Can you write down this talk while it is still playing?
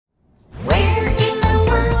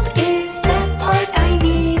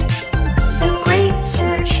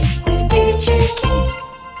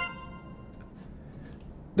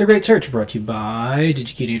The Great Search brought to you by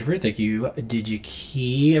DigiKey Adafruit. Thank you,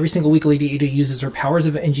 DigiKey. Every single week, Lady Ada uses her powers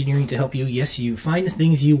of engineering to help you, yes, you, find the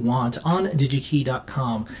things you want on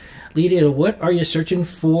digikey.com. Lady Ada, what are you searching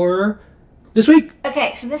for this week?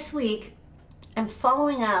 Okay, so this week, I'm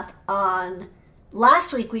following up on...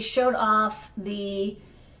 Last week, we showed off the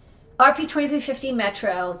RP2350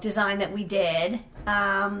 Metro design that we did,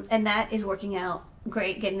 and that is working out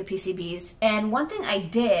great, getting the PCBs. And one thing I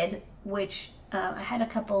did, which... I had a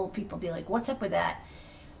couple people be like, what's up with that?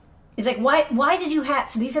 It's like, why did you have...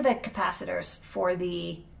 So these are the capacitors for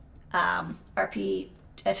the the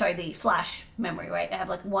flash memory, right? I have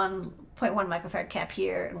like 1.1 microfarad cap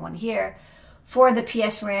here and one here for the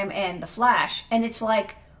PSRAM and the flash. And it's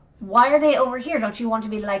like, why are they over here? Don't you want to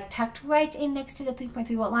be like tucked right in next to the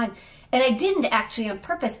 3.3 watt line? And I didn't actually on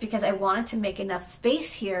purpose because I wanted to make enough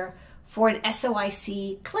space here for an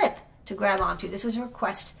SOIC clip to grab onto. This was a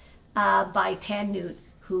request by Tan Newt,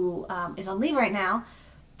 who is on leave right now,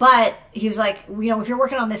 but he was like, you know, if you're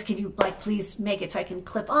working on this, could you like please make it so I can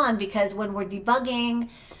clip on? Because when we're debugging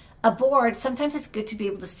a board, sometimes it's good to be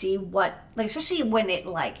able to see what, like, especially when it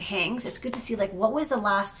like hangs, it's good to see like what was the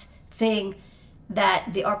last thing that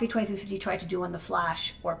the RP2350 tried to do on the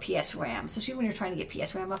flash or PSRAM. Especially when you're trying to get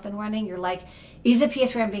PSRAM up and running, you're like, is the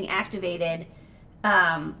PSRAM being activated?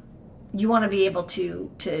 You want to be able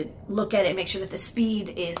to look at it and make sure that the speed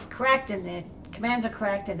is correct and the commands are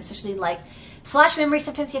correct. And especially like flash memory,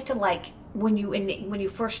 sometimes you have to like, when you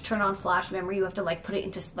first turn on flash memory, you have to like put it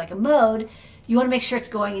into like a mode. You want to make sure it's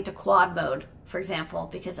going into quad mode, for example,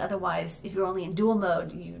 because otherwise if you're only in dual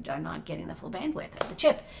mode, you are not getting the full bandwidth of the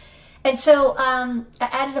chip. And so I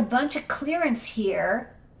added a bunch of clearance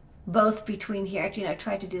here, both between here, you know, I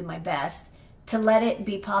tried to do my best to let it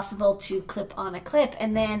be possible to clip on a clip.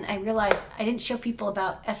 And then I realized I didn't show people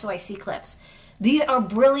about SOIC clips. These are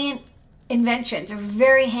brilliant inventions. They're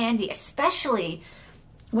very handy, especially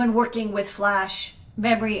when working with flash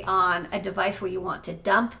memory on a device where you want to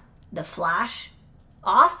dump the flash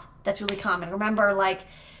off. That's really common. Remember, like,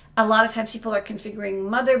 a lot of times people are configuring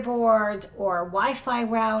motherboards or Wi-Fi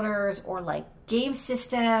routers or like game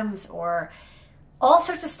systems or all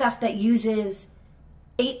sorts of stuff that uses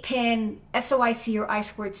 8-pin SOIC or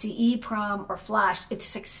I2C EEPROM or flash.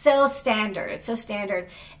 It's like so standard. It's so standard.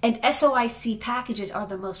 And SOIC packages are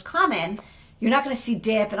the most common. You're not going to see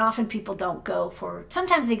DIP, and often people don't go for,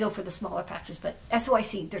 sometimes they go for the smaller packages, but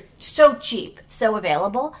SOIC, they're so cheap, so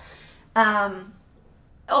available.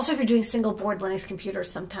 Also, if you're doing single board Linux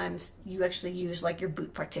computers, sometimes you actually use like your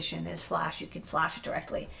boot partition as flash. You can flash it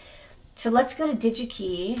directly. So let's go to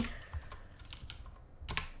DigiKey.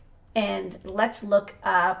 And let's look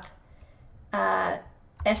up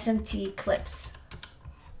SMT clips.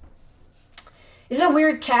 It's a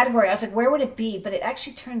weird category. I was like, where would it be? But it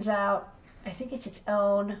actually turns out, I think it's its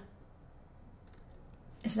own.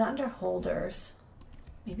 It's not under holders.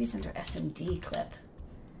 Maybe it's under SMD clip.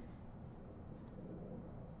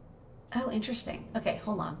 Oh, interesting. Okay,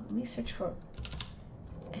 hold on. Let me search for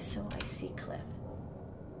SOIC clip.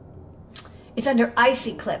 It's under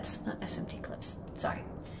IC clips, not SMT clips. Sorry.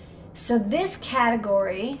 So this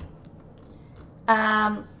category,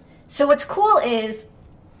 so what's cool is,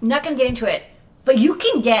 I'm not going to get into it, but you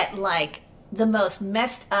can get like the most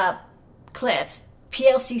messed up clips,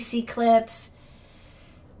 PLCC clips,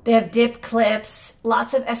 they have DIP clips,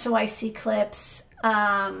 lots of SOIC clips,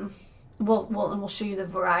 we'll show you the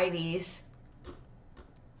varieties,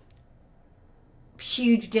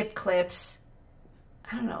 huge DIP clips,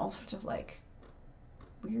 I don't know, all sorts of like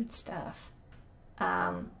weird stuff.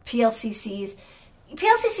 PLCCs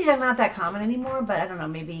are not that common anymore, but I don't know,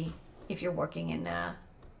 maybe if you're working in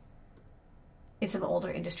some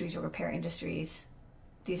older industries or repair industries,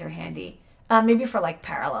 these are handy. Maybe for like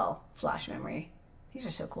parallel flash memory. These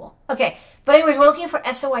are so cool. Okay, but anyways, we're looking for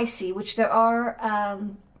SOIC, which there are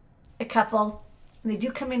a couple. They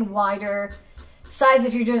do come in wider size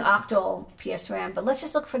if you're doing octal PSRAM, but let's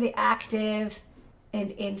just look for the active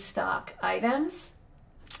and in-stock items.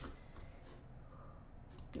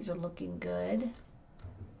 These are looking good.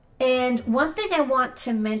 And one thing I want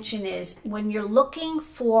to mention is when you're looking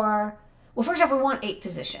for, well, first off, we want 8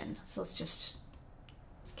 position. So let's just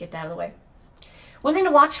get that out of the way. One thing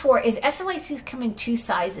to watch for is SOICs come in 2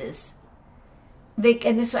 sizes.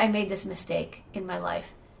 I made this mistake in my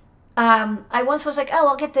life. I once was like, oh,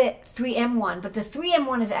 I'll get the 3M one, but the 3M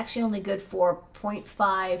one is actually only good for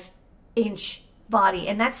 0.5 inch body,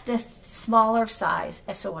 and that's the smaller size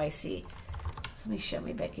SOIC. Let me show,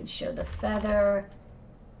 maybe I can show the feather.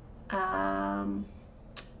 Or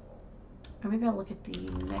maybe I'll look at the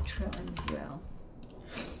Metro M0.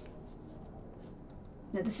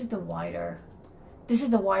 No, this is the wider. This is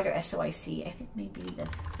the wider SOIC. I think maybe the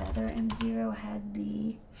Feather M0 had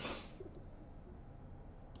the...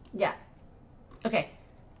 Yeah. Okay.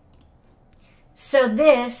 So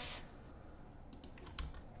this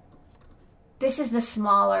is the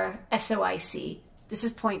smaller SOIC. This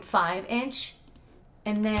is 0.5 inch.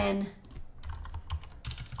 And then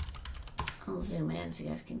I'll zoom in so you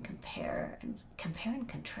guys can compare and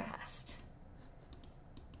contrast.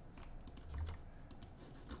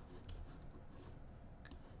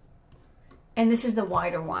 And this is the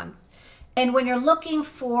wider one. And when you're looking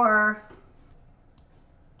for,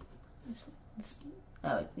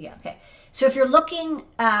 oh yeah, okay. So if you're looking,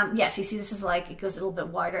 yes, you see this is like, it goes a little bit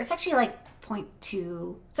wider. It's actually like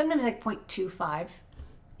 0.2, sometimes like 0.25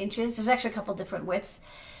 inches. There's actually a couple different widths.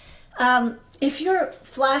 If your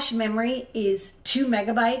flash memory is 2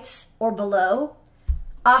 megabytes or below,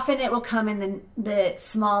 often it will come in the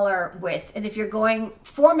smaller width. And if you're going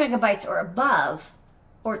 4 megabytes or above,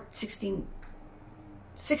 or 16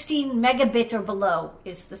 megabits or below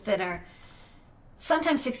is the thinner.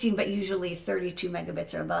 Sometimes 16, but usually 32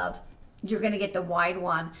 megabits or above. You're going to get the wide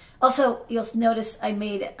one. Also, you'll notice I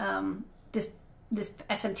made this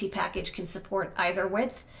SMT package can support either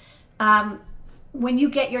width. When you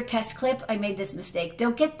get your test clip, I made this mistake.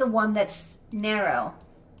 Don't get the one that's narrow,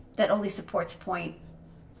 that only supports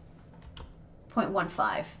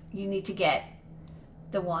 0.15. You need to get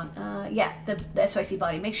the one, yeah, the SOIC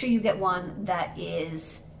body. Make sure you get one that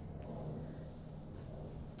is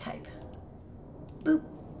type, boop,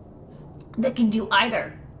 that can do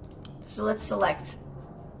either. So let's select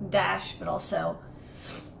dash, but also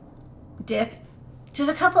dip. So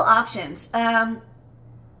there's a couple options.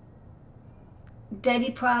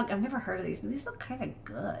 Daddy Prog, I've never heard of these, but these look kind of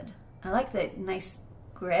good. I like the nice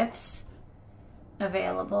grips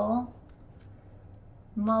available.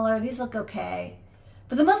 Muller, these look okay.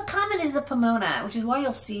 But the most common is the Pomona, which is why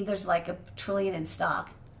you'll see there's like a trillion in stock.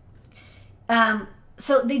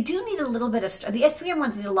 So they do need a little bit of strength. The S3M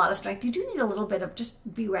ones need a lot of strength. You do need a little bit of,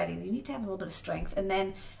 just be ready. You need to have a little bit of strength. And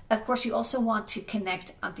then, of course, you also want to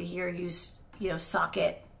connect onto here, use,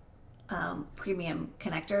 socket premium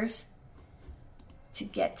connectors to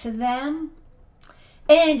get to them.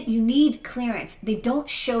 And you need clearance. They don't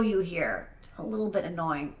show you here. A little bit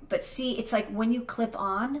annoying. But see, it's like when you clip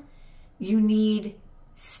on, you need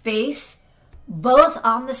space both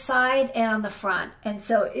on the side and on the front. And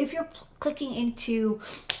so if you're clicking into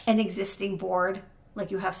an existing board,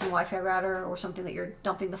 like you have some Wi-Fi router or something that you're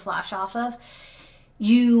dumping the flash off of,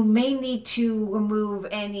 you may need to remove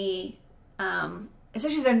any,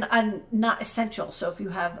 especially if they're not essential. So if you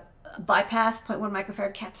have bypass 0.1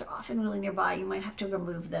 microfarad caps are often really nearby, you might have to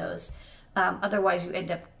remove those. Otherwise you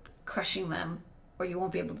end up crushing them, or you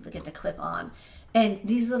won't be able to get the clip on. And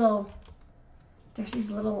these little, there's these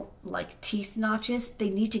little like teeth notches. They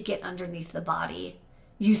need to get underneath the body.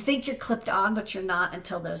 You think you're clipped on, but you're not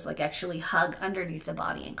until those like actually hug underneath the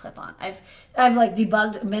body and clip on. I've like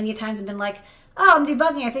debugged many times and been like, oh, I'm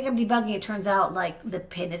debugging. I think I'm debugging. It turns out like the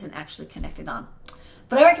pin isn't actually connected on.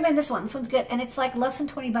 But I recommend this one. This one's good, and it's like less than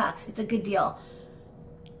 20 bucks. It's a good deal.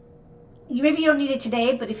 Maybe you don't need it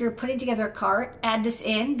today, but if you're putting together a cart, add this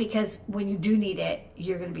in, because when you do need it,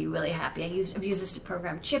 you're going to be really happy. I've used this to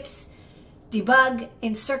program chips, debug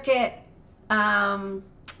in circuit,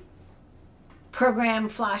 program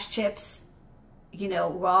flash chips,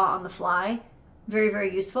 raw on the fly. Very,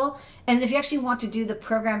 very useful. And if you actually want to do the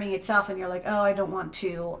programming itself and you're like, oh, I don't want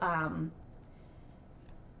to,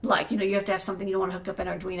 you have to have something you don't want to hook up an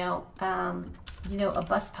Arduino, a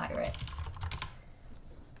bus pirate,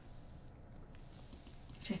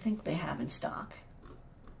 which I think they have in stock.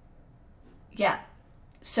 Yeah.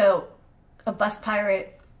 So a bus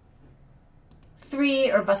pirate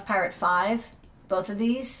 3 or bus pirate 5, both of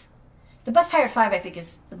these. The bus pirate 5, I think,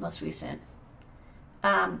 is the most recent.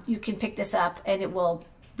 You can pick this up and it will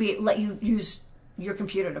let you use your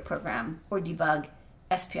computer to program or debug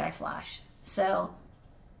SPI flash. So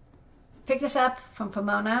pick this up from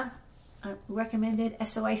Pomona, a recommended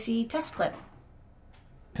SOIC test clip.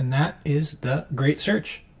 And that is the Great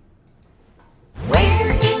Search.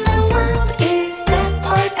 Where